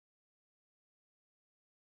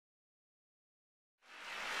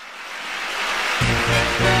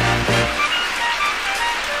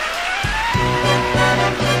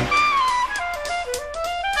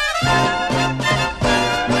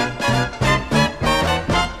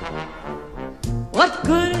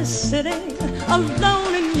sitting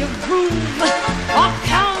alone in your room, or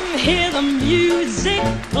come hear the music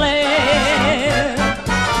play.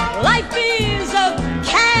 Life is a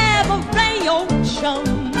cabaret, oh chum,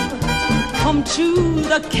 come to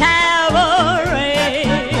the cabaret.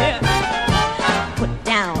 Put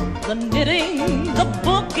down the knitting, the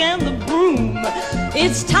book and the broom,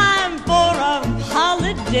 it's time for a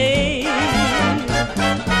holiday.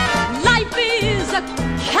 Life is a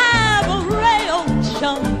cabaret, oh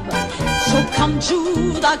chum, so come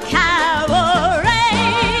to the cabaret.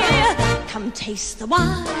 Come taste the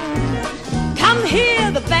wine, come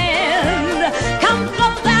hear the band, come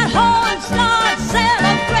blow that horn, start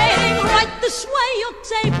celebrating. Right this way, your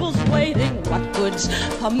table's waiting. What good's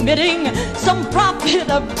permitting some prophet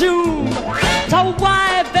of doom to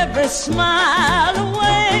wipe every smile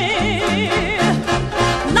away?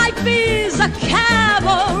 Life is a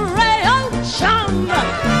cabaret, oh chum,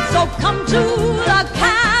 so come to the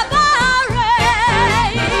cabaret.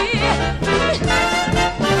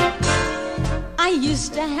 I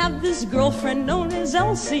used to have this girlfriend known as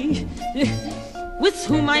Elsie, with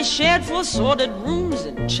whom I shared 4 sordid rooms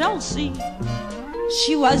in Chelsea.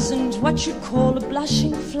 She wasn't what you'd call a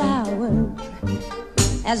blushing flower.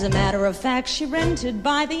 As a matter of fact, she rented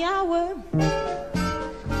by the hour.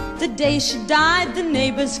 The day she died, the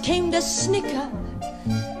neighbors came to snicker.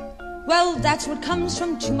 Well, that's what comes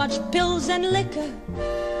from too much pills and liquor.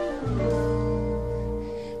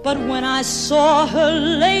 But when I saw her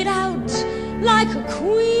laid out like a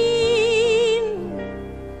queen,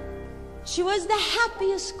 she was the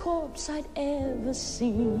happiest corpse I'd ever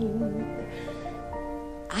seen.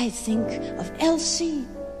 I think of Elsie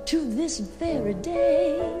to this very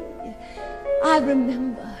day. I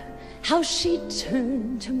remember how she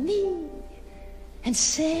turned to me and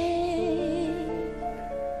said,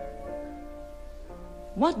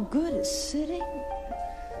 what good is sitting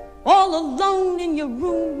all alone in your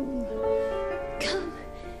room? Come,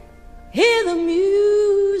 hear the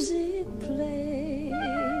music play.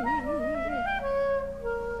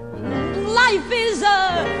 Life is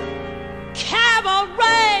a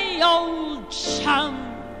cabaret, old chum.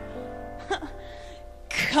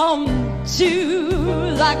 Come to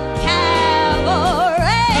the cabaret.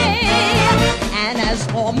 And as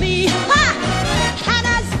for me, ha!